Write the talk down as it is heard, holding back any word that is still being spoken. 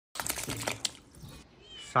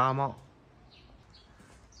纱帽。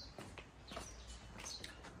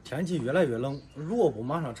天气越来越冷，萝卜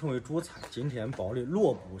马上成为主菜。今天包的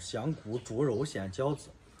萝卜香菇猪肉馅饺子，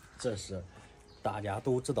这是大家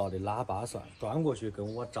都知道的腊八蒜。端过去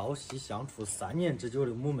跟我朝夕相处3年之久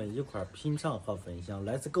的母们一块品尝和分享。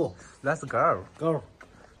Let's go， Let's go go。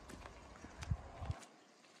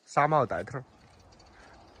纱帽带头。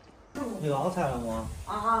你熬菜了吗？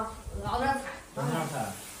啊，熬点菜。整点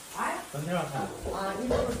菜。哎。整点菜。啊，你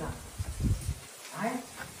瞅瞅。哎，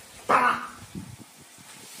大。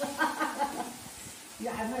你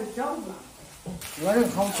还买饺子？我这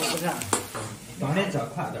好做不成。帮你这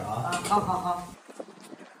快点啊！啊，好。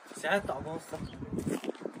现在到公司。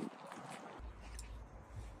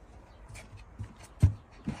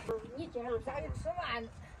你这样下去吃饭？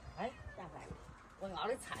哎，大白，我熬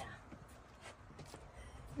的菜啊。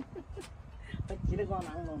我记得光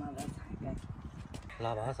弄那点菜给。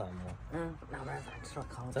腊八蒜吗？腊八蒜吃了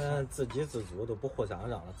可好吃。咱自给自足都不互相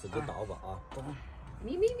让了，自己倒吧啊！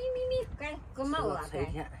咪，该给毛了该。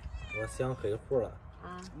我想黑胡了。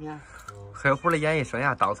啊，你看。黑胡的演艺生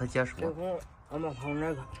涯到此结束。黑胡，我们跑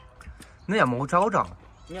哪去？你也没找着。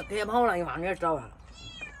你要给跑了，你往哪找啊？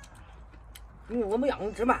我们要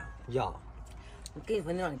你吃吧？要。给一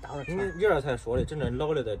分钟，你倒着吃。你这才说的，真正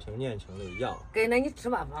老的在听年轻的要。给那你吃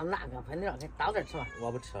吧，放那个分钟，给倒着吃吧。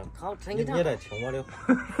我不吃。好吃你得听我的话。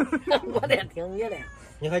我得听你的。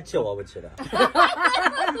你还气我不气的？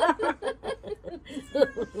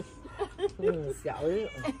笑人。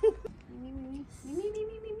咪。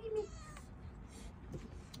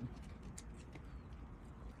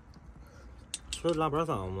吃腊八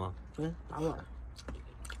蒜吗？大了。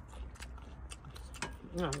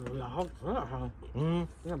你看味道好吃啊哈。你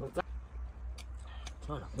看不咋？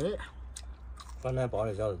尝尝味。刚才包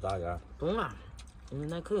的饺子咋样？中了，因为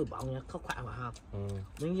那口油包呢可快了哈。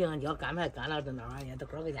你一叫干排干了，这那玩意都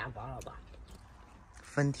哥给家包了吧？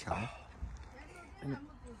粉条。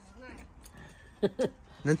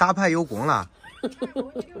恁打牌有功了。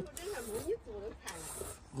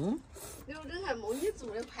刘真还没你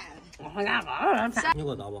做的派。我家包了菜。你给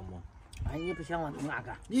我倒吧吗？哎，你不想我弄那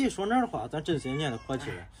个？你说哪儿话？咱这些年的伙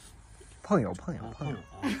计了。朋友。好了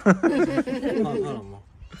吗？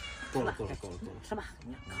够了。吃吧，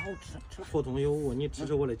你可好吃，吃吧。互通有无，你吃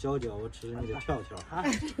吃我的饺饺，我吃吃你的条条。好，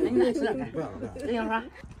那你来吃点。不要。等一会儿。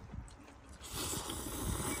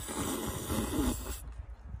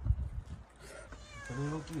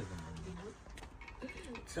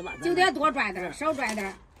吃吧，就得多拽点，少拽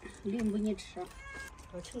点，领不你吃。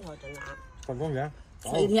我青椒真辣。放中间。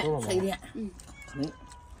脆甜。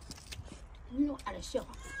你娃这小。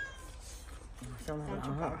小毛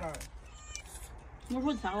哈。没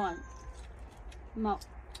说挑啊。没。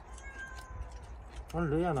俺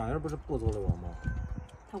乐爷那边不是不走了吗？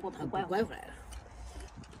他给我拐回来了。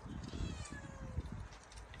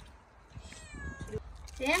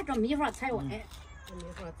哎，这米饭才歪。这米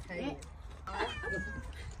饭才歪。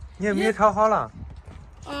你米炒好了。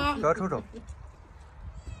啊。给我瞅。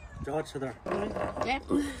正好吃点。来。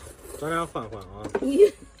咱俩换换啊。你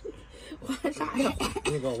换啥呀？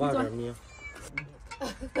你给我挖点米。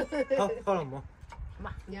好了吗？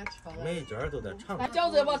妈，每一家都在尝。那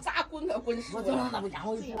饺子我咋滚个滚熟？我怎么那不讲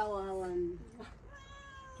我去？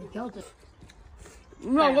这饺子。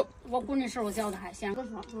你说我滚的时候饺子还香。我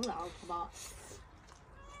说不老吃饱。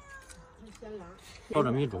倒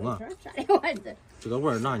这米中啊，这个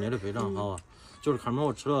味儿拿捏的非常好啊！就是看没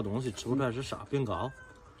有吃了东西吃不出来是啥饼糕。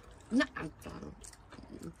那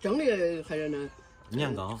蒸的还是那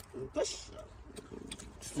年糕？不是，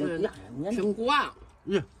是苹果啊。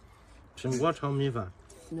苹果炒米饭。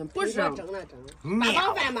不是蒸的。大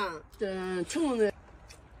煲饭嘛，这成的。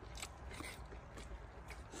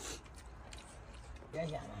别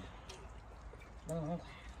见了，能快。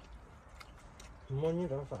没你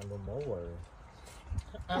这饭都没味儿。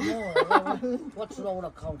没味儿，我吃了我都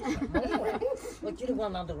可好吃，没味儿。我叽里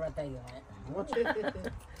咣当都给带一碗。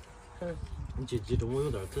你这集中我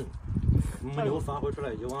有点紧，没有发挥出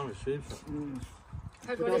来以往的水平。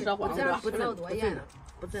他说的不整不整多严了，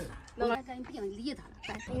不整了。那咱不用理他了。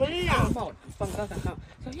没呀，放刚刚好。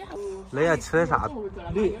乐爷吃的啥？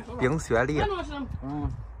冰雪梨。啥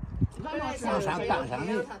当上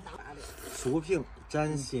的？书评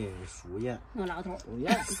展现书颜。我老头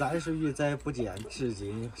30余载不见，至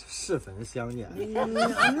今十分想念。你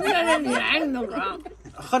都说。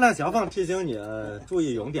河南消防提醒你，注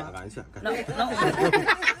意用电安全。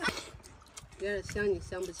别人想你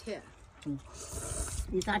想不起。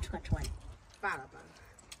你咋吃完？扒了。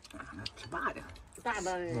吃罢了。大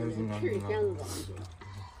的吃香个。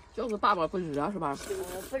饺子粑粑不热是吧？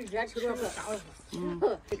不热，吃点不烧。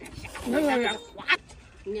那个哇，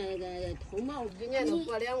那个偷毛，一年都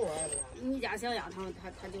播2窝了。你家小丫头，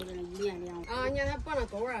她就是1年2窝。啊，你看她播那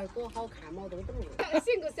兜儿多好看，毛豆豆。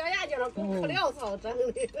信个小眼睛，狗可潦草，整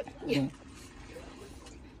的。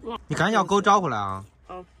你赶紧叫狗找回来啊！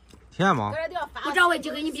听见吗？不找回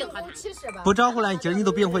就给你病和他。不找回来，今儿你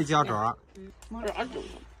都病回脚趾。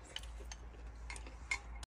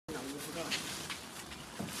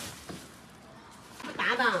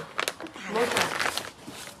大的，没事。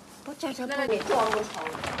我这来你装不臭，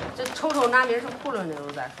这瞅哪里是囫囵的都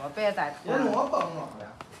再说，别再。别弄我崩了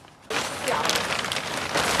呀！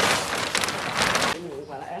弄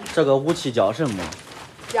过来。这个武器叫什么？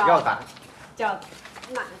要蛋。叫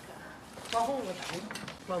那个小红子蛋，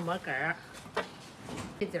馍馍干儿，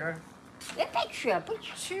一丁儿。哎，别去，不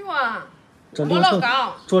去啊！这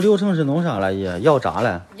流程是弄啥来爷？要炸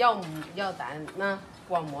嘞？要蛋，那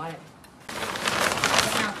过馍嘞。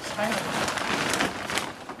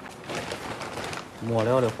末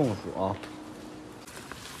了的红薯啊。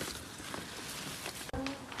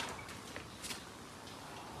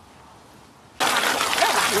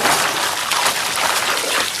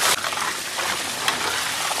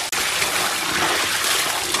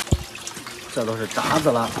这都是渣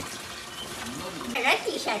子了。这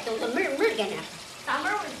地下都是门在那，当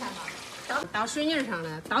门问前吧。到水泥上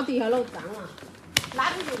了，到地下老脏了，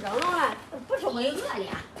拉出去扔了，不是为恶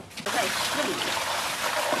劣，在死里。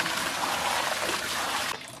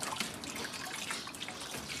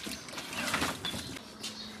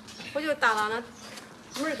我就到那门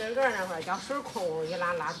跟个那块儿，叫水空一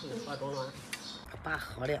拉出去，我懂了。拔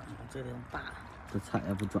好了，这种拔。这菜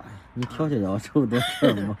也不拽，你调些要求多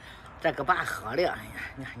吃吗？这个拔好了，哎呀，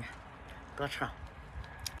你看，多吃。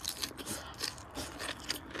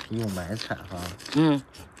用买菜哈。嗯。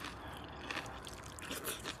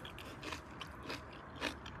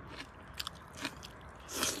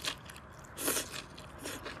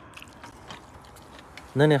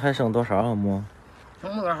那你还剩多少啊馍？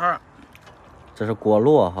剩多少？这是锅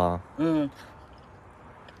烙哈。嗯。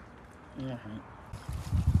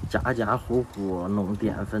家户户弄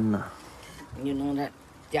淀粉呢。你弄这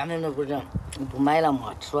淀粉都不是，你不买了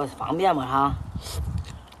嘛，说方便嘛哈。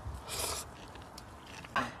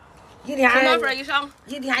一天吃2份以上，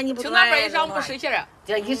一天你不吃2份以上不吃馅儿。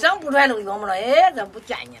这一整不出来都用不着，哎，这不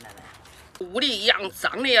见你了嘞。屋里一样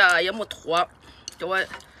脏的呀，也没拖，叫我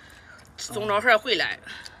送着孩回来，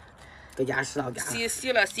搁家拾到家。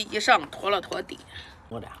洗了洗衣裳，拖了拖地。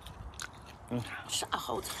我这，啥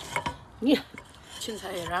好菜？你芹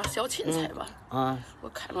菜也是小芹菜吧？啊，我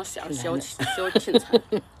看着像小芹菜。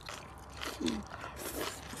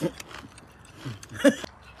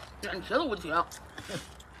连吃都不吃。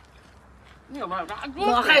你要不然咋做？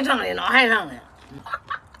脑海上的。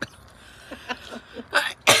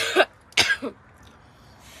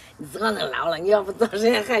你自个能捞了，你要不做时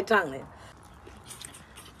间还长呢。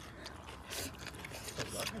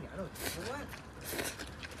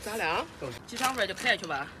咋了？几2份就开去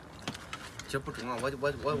吧。这不中啊，我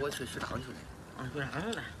去食堂去了。啊，食堂去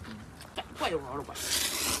了。再过一窝了吧？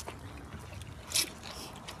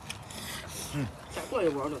再过一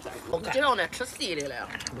窝就再过。今天呢吃细的了。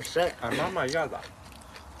不是。俺妈妈叶子。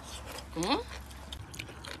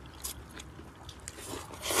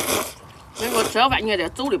那个吃了饭你也得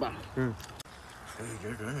走的吧？这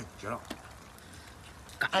真是急了。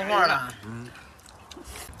干活了。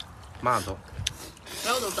马上走。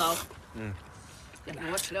我都走。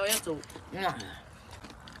我吃了也走。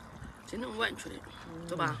今天晚去的，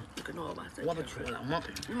走吧，你跟着我吧。我不去了，忙。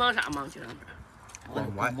你忙啥忙？今天我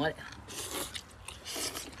摸的。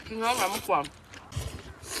今天俺们逛，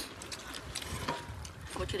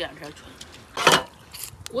我去电车去。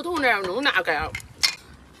胡同这样弄那个呀？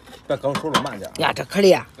别刚熟了慢点。呀，这可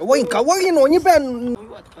怜。我给你弄，你别。弄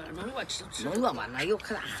药吃。弄药吧，那有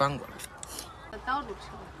可大。翻过来。倒着吃。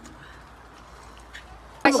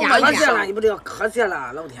科学了，你不就科学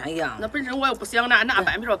了，老天爷！那本身我又不想拿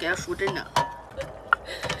半瓢给他输针呢。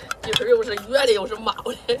就是又是约的又是冒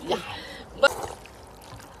的呀。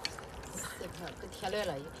给贴来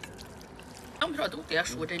了2瓢都给他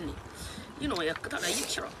输针的，一弄也给他来1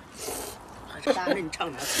瓢。还是大人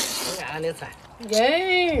尝尝。你看俺的菜。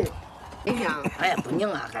耶，你看。哎呀，不拧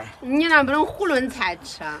啊还。你那不能囫囵菜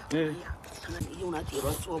吃。看看用那地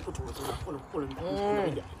方坐不住，都是囫囵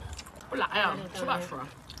的。不辣呀，吃吧说。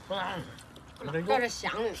不辣。这是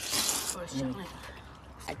香的。香的。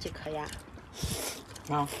还几颗呀？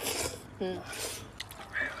啊。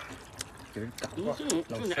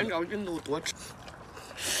按照人都多吃。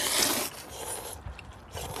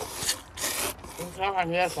你吃饭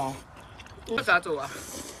你也放。我咋走啊？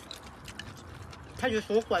他就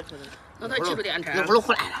送货去了。那他骑着电车，那屋里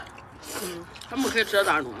回来了。他没开车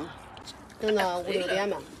咋弄？等到5、6点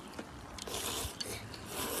吧。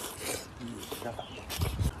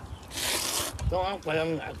等俺过两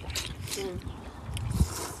个。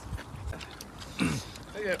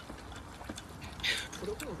而且出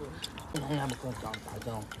的够多。人家不跟我讲大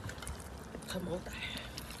讲，他没带，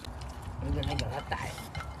人家还叫他带。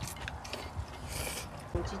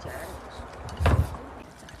有几件？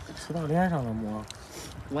吃到脸上了没？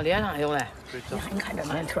我脸上有嘞。你看这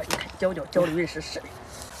面条，你看搅的匀实实的。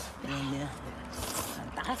你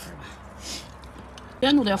打死吧。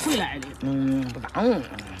人都得回来的。不当。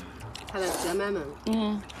他在街买嘛。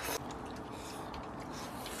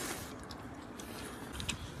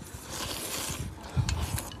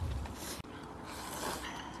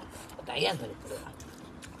带颜色就不对了。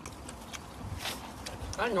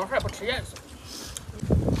俺妞还不吃颜色。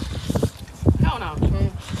还有呢？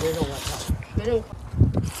别肉我操。别人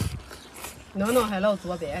闹闹还老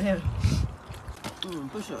做白呢。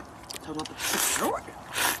不是，他说不吃吃味儿。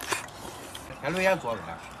天伦也做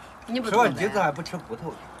白，吃你不做白？完鸡子还不吃骨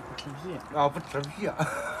头，不吃皮。啊，不吃皮。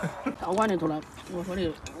到碗里头了，我说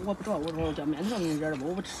的我不知道，我说叫面条那点儿的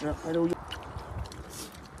我不吃，他都有。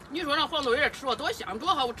你说那黄豆叶吃着多香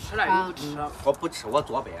多好吃嘞，你不吃？我不吃，我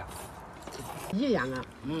做白。一样啊。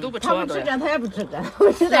都不吃他不吃这，他也不吃这，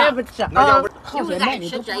我吃他也不吃。那要不好些人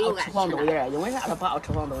都不好吃黄豆叶，因为啥他不好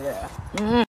吃黄豆叶？